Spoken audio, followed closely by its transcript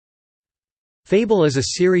Fable is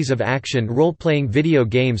a series of action role-playing video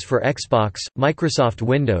games for Xbox, Microsoft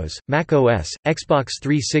Windows, Mac OS, Xbox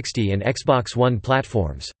 360 and Xbox One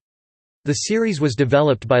platforms. The series was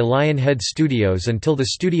developed by Lionhead Studios until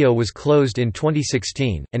the studio was closed in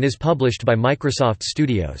 2016, and is published by Microsoft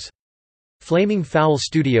Studios. Flaming Fowl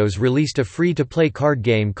Studios released a free-to-play card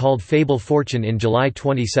game called Fable Fortune in July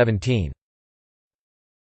 2017.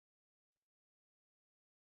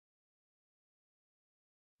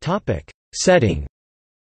 Setting.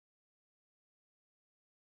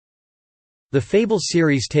 The Fable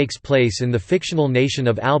series takes place in the fictional nation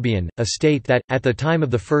of Albion, a state that, at the time of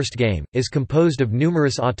the first game, is composed of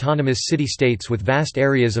numerous autonomous city-states with vast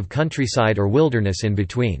areas of countryside or wilderness in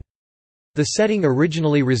between. The setting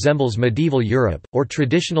originally resembles medieval Europe, or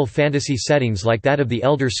traditional fantasy settings like that of the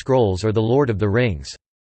Elder Scrolls or the Lord of the Rings.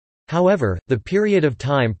 However, the period of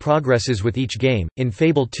time progresses with each game. In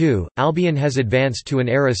Fable 2, Albion has advanced to an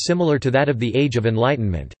era similar to that of the Age of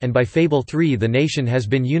Enlightenment, and by Fable 3 the nation has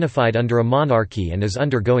been unified under a monarchy and is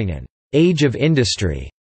undergoing an age of industry,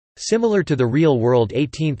 similar to the real-world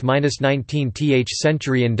 18th–19th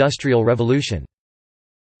century Industrial Revolution.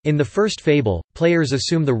 In the first Fable, players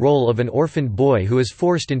assume the role of an orphaned boy who is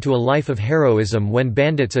forced into a life of heroism when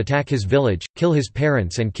bandits attack his village, kill his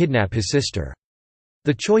parents and kidnap his sister.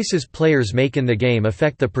 The choices players make in the game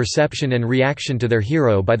affect the perception and reaction to their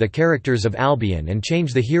hero by the characters of Albion and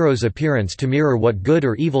change the hero's appearance to mirror what good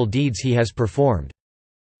or evil deeds he has performed.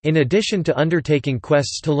 In addition to undertaking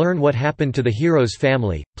quests to learn what happened to the hero's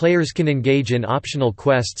family, players can engage in optional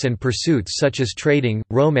quests and pursuits such as trading,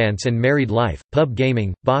 romance and married life, pub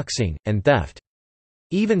gaming, boxing, and theft.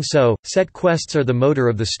 Even so, set quests are the motor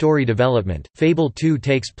of the story development. Fable 2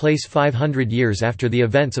 takes place 500 years after the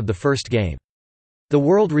events of the first game. The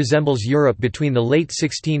world resembles Europe between the late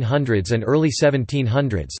 1600s and early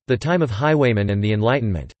 1700s, the time of highwaymen and the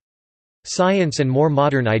Enlightenment. Science and more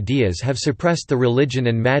modern ideas have suppressed the religion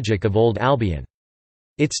and magic of old Albion.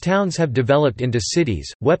 Its towns have developed into cities,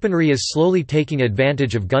 weaponry is slowly taking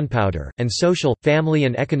advantage of gunpowder, and social, family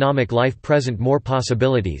and economic life present more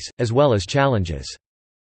possibilities, as well as challenges.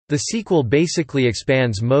 The sequel basically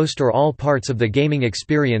expands most or all parts of the gaming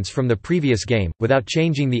experience from the previous game, without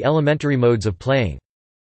changing the elementary modes of playing.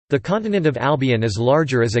 The continent of Albion is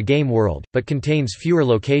larger as a game world, but contains fewer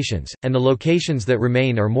locations, and the locations that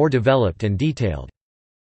remain are more developed and detailed.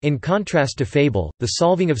 In contrast to Fable, the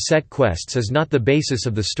solving of set quests is not the basis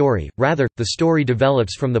of the story, rather, the story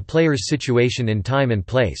develops from the player's situation in time and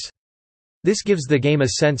place. This gives the game a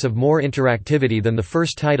sense of more interactivity than the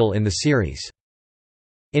first title in the series.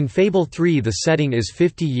 In Fable 3 the setting is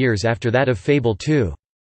 50 years after that of Fable 2.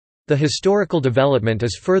 The historical development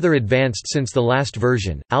is further advanced since the last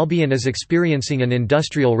version. Albion is experiencing an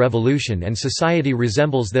industrial revolution and society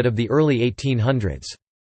resembles that of the early 1800s.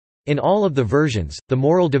 In all of the versions, the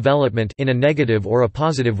moral development in a negative or a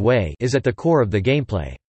positive way is at the core of the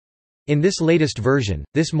gameplay. In this latest version,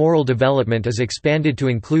 this moral development is expanded to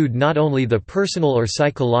include not only the personal or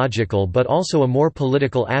psychological but also a more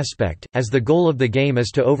political aspect, as the goal of the game is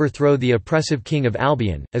to overthrow the oppressive king of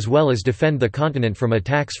Albion, as well as defend the continent from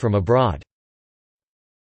attacks from abroad.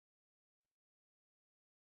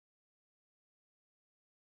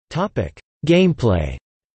 Gameplay.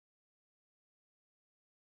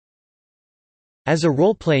 As a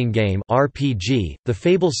role-playing game (RPG), the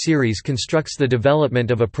Fable series constructs the development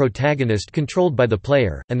of a protagonist controlled by the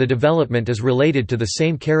player, and the development is related to the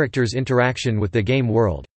same character's interaction with the game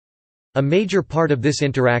world. A major part of this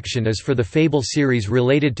interaction is for the Fable series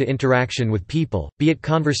related to interaction with people, be it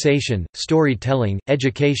conversation, storytelling,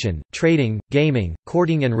 education, trading, gaming,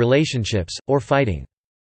 courting and relationships, or fighting.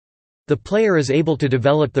 The player is able to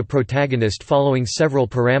develop the protagonist following several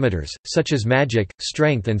parameters, such as magic,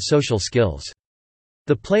 strength and social skills.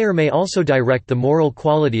 The player may also direct the moral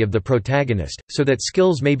quality of the protagonist, so that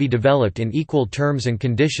skills may be developed in equal terms and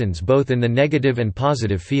conditions both in the negative and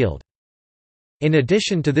positive field. In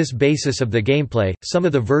addition to this basis of the gameplay, some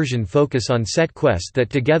of the version focus on set quests that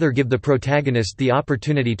together give the protagonist the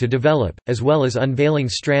opportunity to develop, as well as unveiling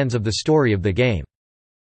strands of the story of the game.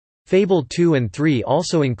 Fable 2 and 3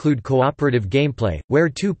 also include cooperative gameplay, where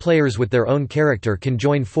two players with their own character can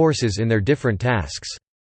join forces in their different tasks.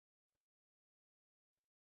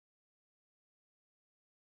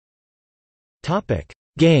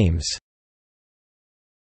 Games.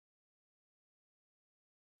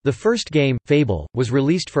 The first game, Fable, was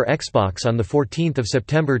released for Xbox on 14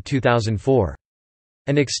 September 2004.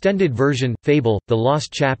 An extended version, Fable, The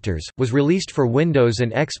Lost Chapters, was released for Windows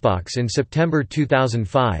and Xbox in September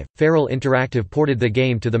 2005. Feral Interactive ported the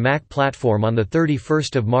game to the Mac platform on 31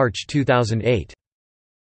 March 2008.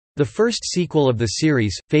 The first sequel of the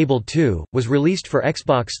series, Fable 2, was released for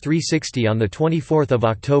Xbox 360 on 24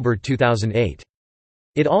 October 2008.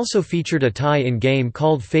 It also featured a tie-in game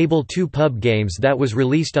called Fable 2 Pub Games that was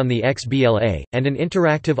released on the XBLA, and an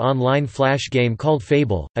interactive online flash game called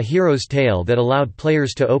Fable, a hero's tale that allowed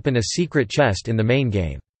players to open a secret chest in the main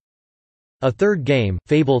game. A third game,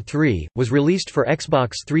 Fable 3, was released for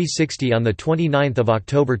Xbox 360 on 29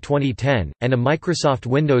 October 2010, and a Microsoft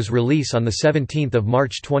Windows release on 17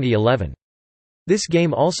 March 2011. This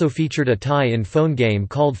game also featured a tie-in phone game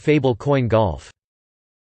called Fable Coin Golf.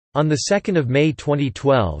 On 2 May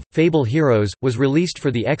 2012, Fable Heroes, was released for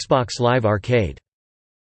the Xbox Live Arcade.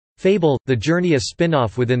 Fable, The Journey, a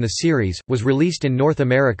spin-off within the series, was released in North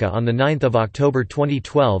America on 9 October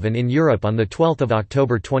 2012 and in Europe on 12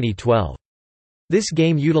 October 2012. This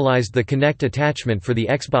game utilized the Kinect attachment for the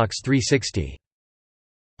Xbox 360.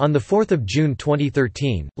 On 4 June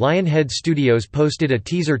 2013, Lionhead Studios posted a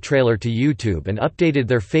teaser trailer to YouTube and updated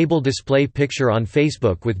their Fable display picture on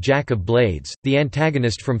Facebook with Jack of Blades, the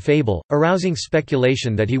antagonist from Fable, arousing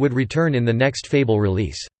speculation that he would return in the next Fable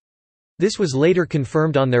release. This was later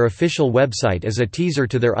confirmed on their official website as a teaser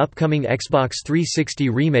to their upcoming Xbox 360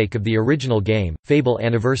 remake of the original game, Fable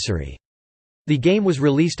Anniversary. The game was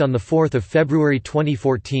released on 4 February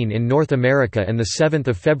 2014 in North America and 7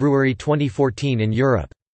 February 2014 in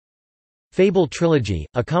Europe. Fable Trilogy,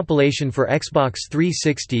 a compilation for Xbox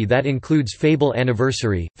 360 that includes Fable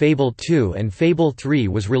Anniversary, Fable 2 and Fable 3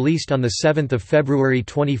 was released on 7 February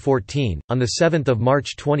 2014. On 7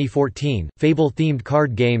 March 2014, Fable-themed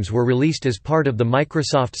card games were released as part of the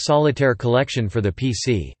Microsoft Solitaire collection for the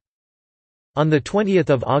PC. On 20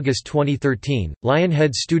 August 2013,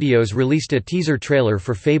 Lionhead Studios released a teaser trailer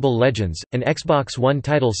for Fable Legends, an Xbox One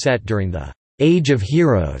title set during the Age of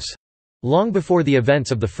Heroes, long before the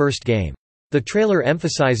events of the first game. The trailer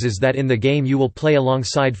emphasizes that in the game you will play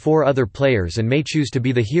alongside 4 other players and may choose to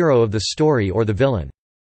be the hero of the story or the villain.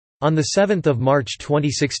 On 7 March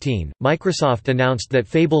 2016, Microsoft announced that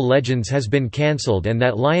Fable Legends has been cancelled and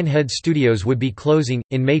that Lionhead Studios would be closing.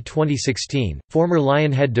 In May 2016, former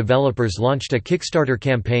Lionhead developers launched a Kickstarter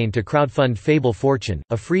campaign to crowdfund Fable Fortune,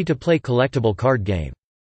 a free-to-play collectible card game.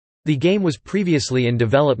 The game was previously in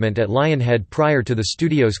development at Lionhead prior to the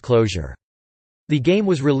studio's closure. The game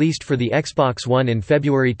was released for the Xbox One in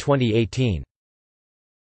February 2018.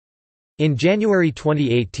 In January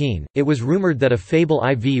 2018, it was rumored that a Fable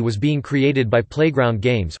IV was being created by Playground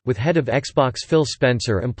Games, with head of Xbox Phil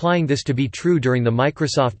Spencer implying this to be true during the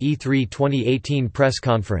Microsoft E3 2018 press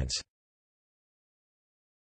conference.